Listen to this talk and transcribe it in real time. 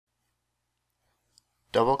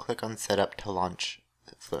double-click on Setup to launch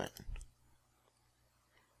Fluent.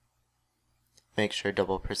 Make sure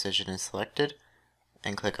double precision is selected,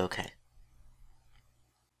 and click OK.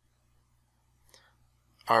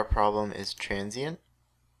 Our problem is transient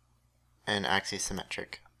and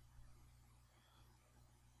axisymmetric.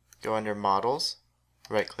 Go under Models,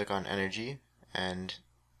 right-click on Energy, and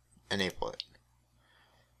enable it.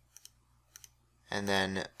 And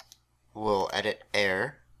then we'll edit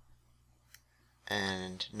Air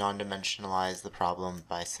and non-dimensionalize the problem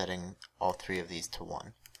by setting all three of these to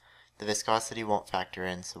 1. The viscosity won't factor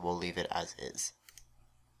in, so we'll leave it as is.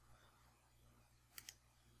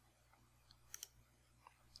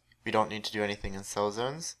 We don't need to do anything in cell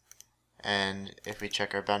zones, and if we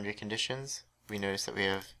check our boundary conditions, we notice that we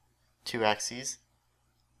have 2 axes.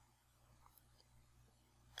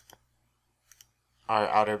 Our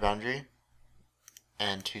outer boundary,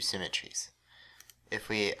 and 2 symmetries. If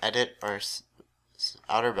we edit our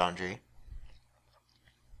outer boundary,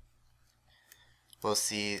 we'll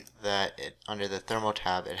see that under the thermal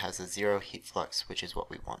tab it has a 0 heat flux, which is what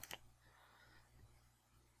we want.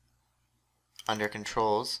 Under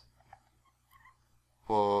controls,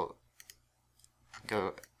 we'll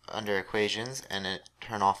go under equations and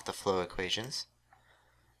turn off the flow equations.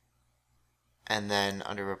 And then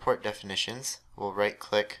under report definitions, we'll right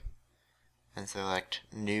click and select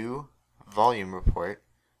new volume report,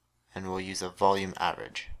 and we'll use a volume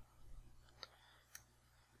average.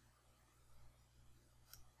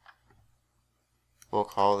 We'll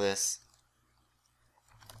call this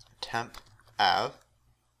temp av,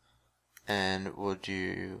 and we'll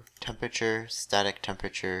do temperature, static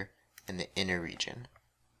temperature in the inner region.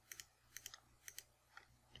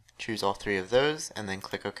 Choose all 3 of those and then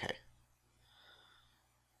click OK.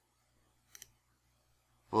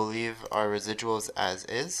 We'll leave our residuals as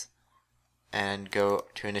is and go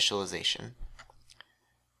to initialization.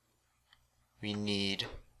 We need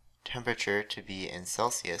temperature to be in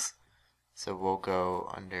Celsius, so we'll go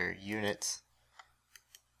under units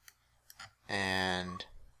and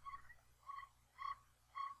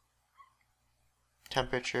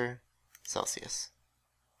temperature Celsius.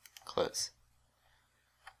 Close.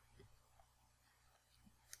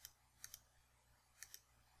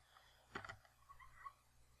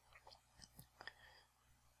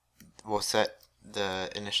 We'll set the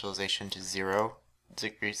initialization to 0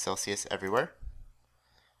 degrees Celsius everywhere.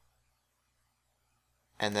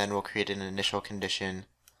 And then we'll create an initial condition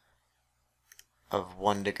of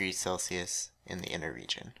 1 degree Celsius in the inner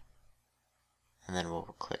region. And then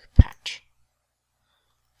we'll click Patch.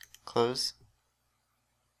 Close.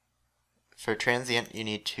 For transient, you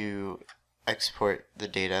need to export the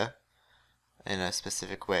data in a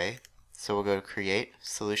specific way. So we'll go to Create,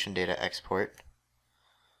 Solution Data Export.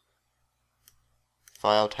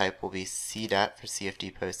 File type will be CDAT for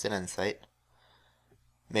CFD Post and Insight.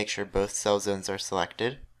 Make sure both cell zones are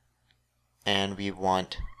selected, and we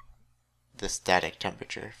want the static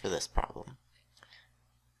temperature for this problem.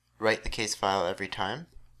 Write the case file every time.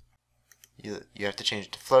 You have to change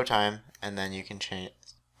it to flow time, and then you can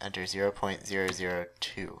enter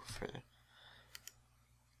 0.002 for it.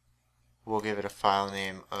 We'll give it a file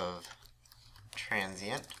name of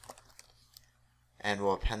transient, and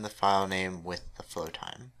we'll append the file name with the flow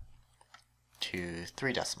time to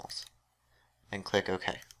 3 decimals, and click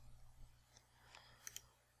OK.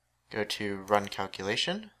 Go to Run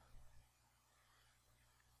Calculation.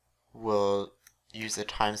 We'll use a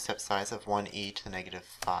time step size of 1e to the negative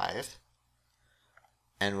 5,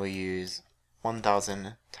 and we'll use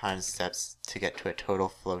 1000 time steps to get to a total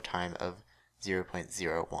flow time of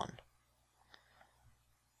 0.01.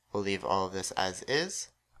 We'll leave all of this as is,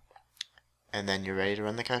 and then you're ready to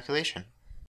run the calculation.